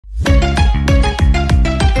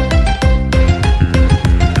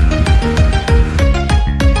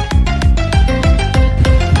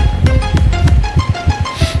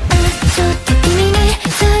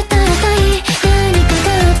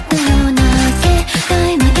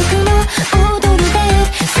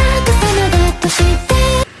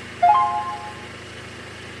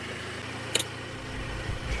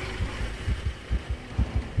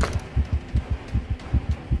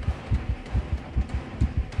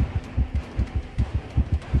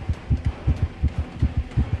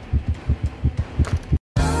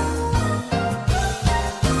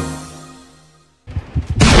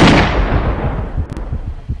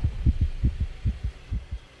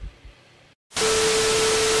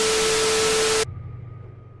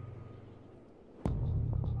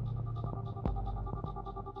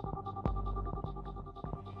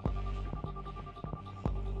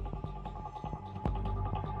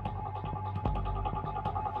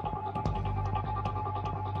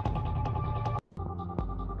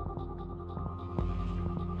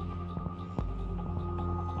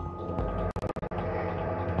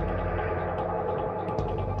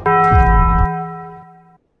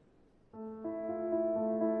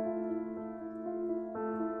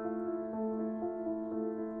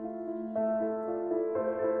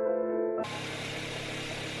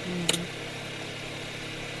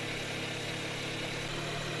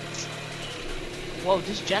Whoa,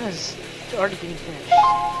 this gen is already getting finished.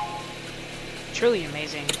 Truly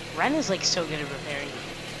amazing. Wren is like so good at repairing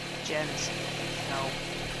gens.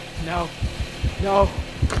 No. No.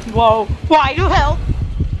 Whoa. Why do help?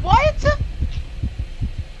 What?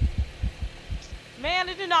 Man,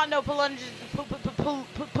 I did not know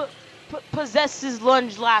possesses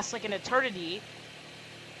lunge lasts like an eternity.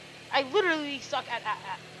 I literally suck at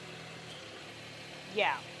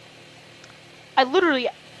yeah. I literally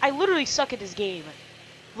suck at this game.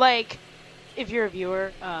 Like, if you're a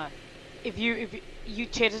viewer, if you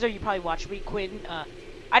chances are you probably watched me, Quinn.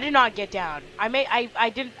 I did not get down.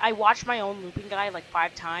 I watched my own looping guide like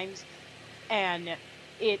 5 times, and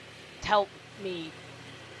it helped me.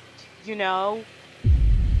 You know.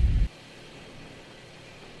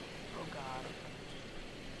 Oh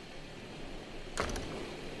God.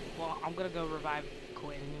 Well, I'm gonna go revive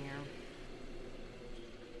Quinn here.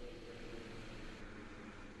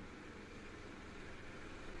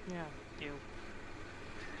 Yeah, do.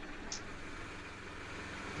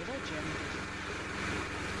 Did I jam this?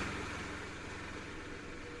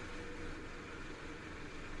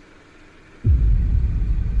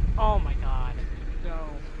 Oh my God. No.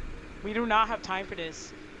 We do not have time for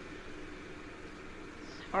this.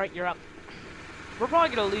 Alright, you're up. We're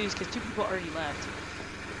probably gonna lose because 2 people already left.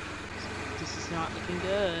 This is not looking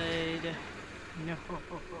good. No.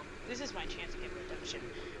 This is my chance to get redemption.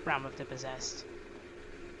 Realm of the Possessed.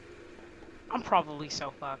 I'm probably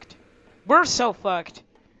so fucked. We're so fucked.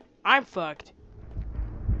 I'm fucked.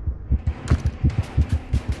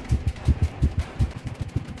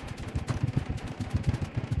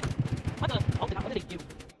 What did they do?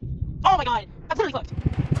 Oh my God! I'm literally fucked.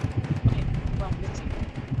 Okay, well, this is safe.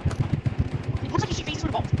 It looks like she faces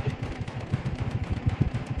through the vault.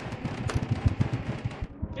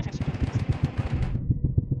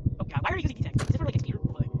 Oh God, why are you using detect? Is it for like XP or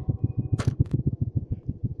what?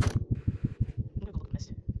 I'm gonna go look at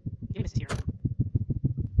mist. Maybe mist is here.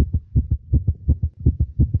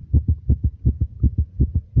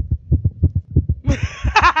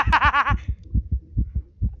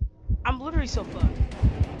 I'm literally so fucked.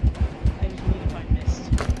 I just need to find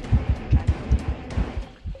mist.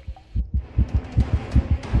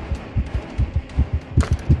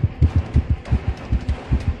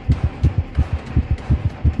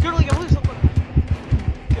 Literally, I'm literally so fucked.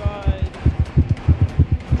 God.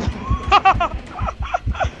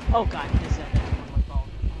 Oh God, this is my fault.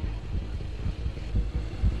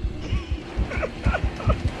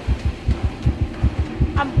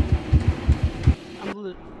 I'm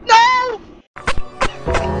no!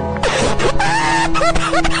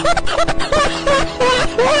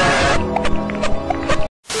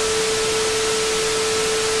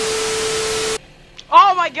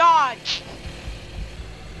 Oh my God!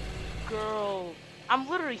 Girl, I'm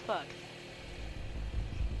literally fucked.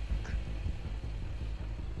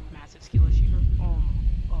 Massive skill issue. Oh,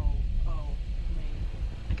 man.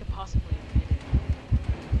 I could possibly have hit it.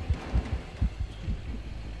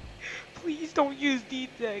 Please don't use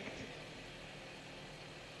detect.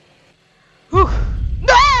 Whew.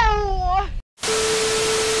 No!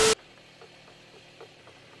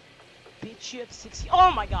 Bitch, you have 60.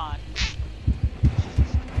 Oh my God.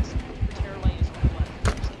 Jesus Christ. Repair light is what?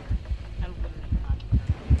 I'm scared. I'm literally not scared.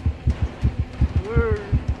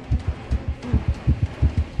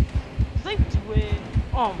 Did I do it?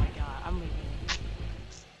 Oh my God. I'm leaving.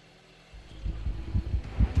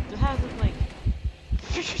 This has look like.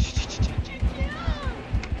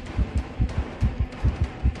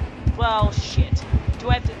 Well, shit. Do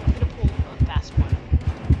I have to? I'm gonna pull a fast one.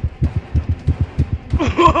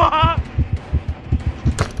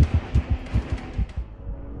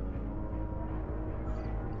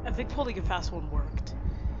 I think pulling a fast one worked.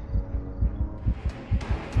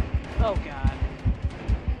 Oh God.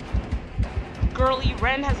 Girly,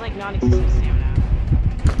 Wren has like non-existent stamina.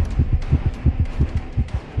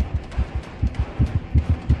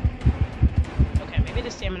 Okay, maybe the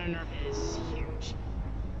stamina nerf is huge.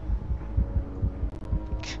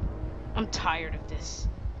 I'm tired of this.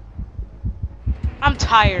 I'm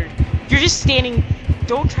tired. You're just standing.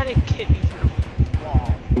 Don't try to hit me through the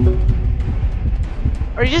wall.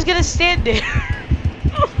 Or you're just gonna stand there.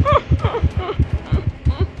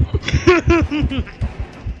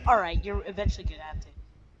 Alright, you're eventually gonna have to.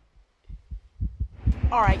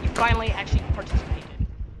 Alright, you finally actually participated.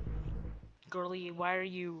 Girly, why are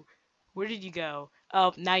you... Where did you go?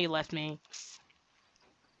 Oh, now you left me.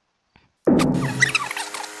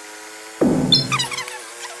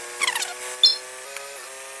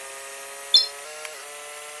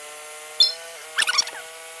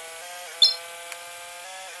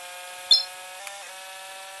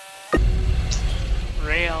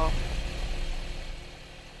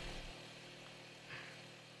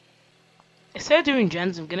 Instead of doing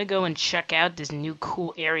gens, I'm gonna go and check out this new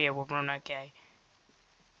cool area where we're not gay.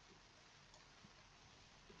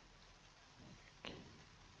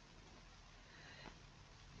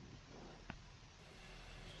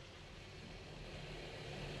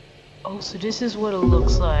 Oh, so this is what it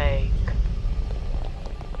looks like.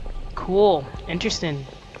 Cool. Interesting.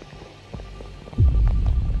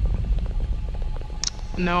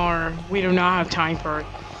 No, we do not have time for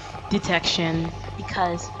detection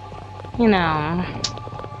because, you know,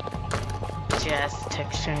 just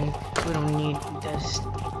detection. We don't need this.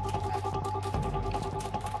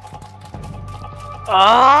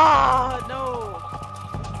 Ah, no!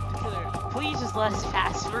 Please just let us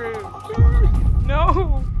pass through.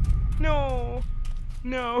 No! No!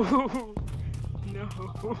 No! No!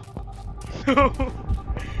 No!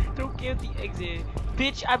 Don't camp the exit.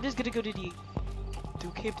 Bitch, I'm just gonna go to the...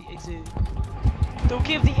 Don't camp the exit. Don't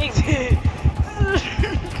camp the exit!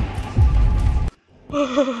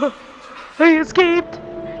 I escaped!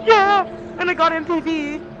 Yeah! And I got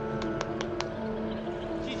MPV!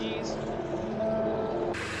 GG's.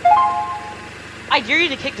 I dare you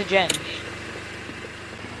to kick the gen.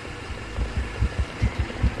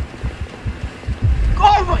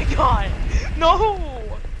 Oh my god! No!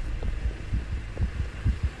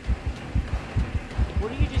 What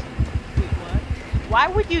do you just... Wait, what? Why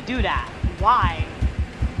would you do that? Why?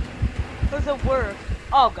 Does it work?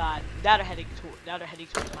 Oh god, that a headache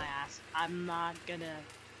towards my ass. I'm not gonna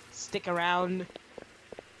stick around.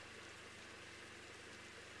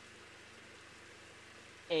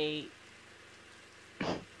 Oh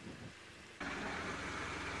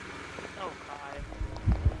god.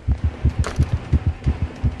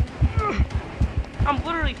 I'm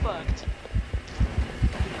literally fucked.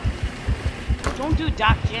 Don't do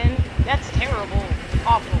Doc Gen. That's terrible.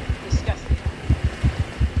 Awful. Disgusting.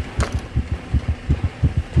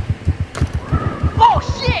 Oh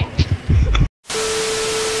shit!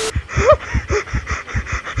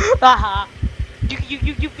 Haha. You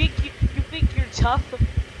think you're tough?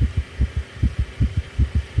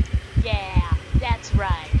 Yeah, that's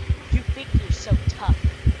right. You think you're so tough.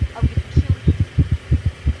 I'm gonna kill you.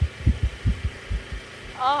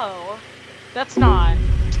 Oh, that's not.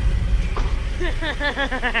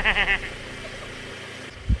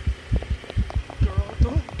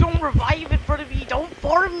 Girl, don't revive in front of me. Don't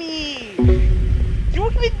farm me. You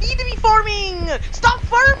don't even need to be farming. Stop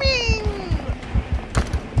farming.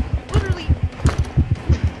 Literally,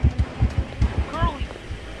 girl,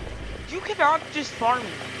 you cannot just farm me.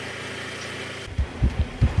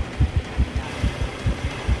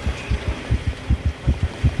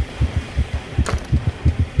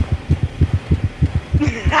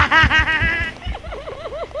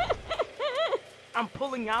 I'm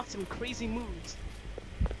pulling out some crazy moves.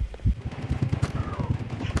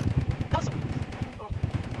 Awesome. Oh,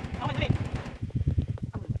 my god.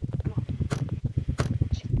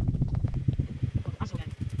 Shit. I'm so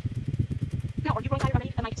dead. No, are you going higher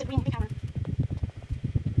already? Am I sitting in the camera?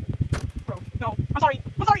 Bro, no. I'm sorry.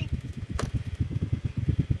 I'm sorry.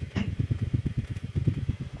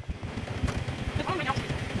 The phone right now.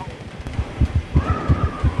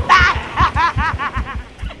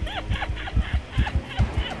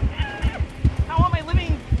 How am I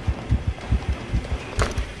living?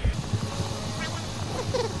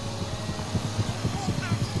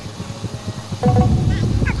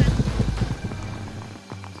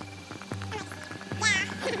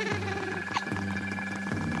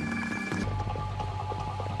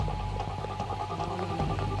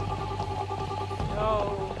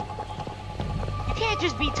 No. You can't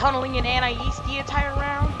just be tunneling in Anais the entire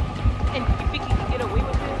round and you think you can get away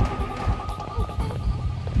with it?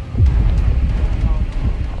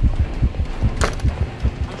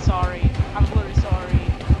 I'm sorry. I'm literally sorry.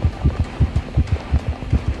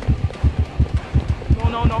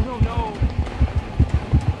 No.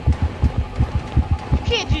 You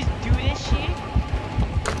can't just do this shit.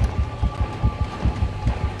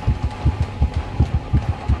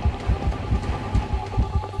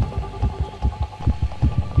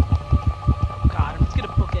 God, I'm just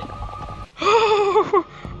gonna book it.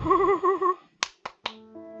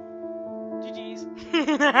 GG's.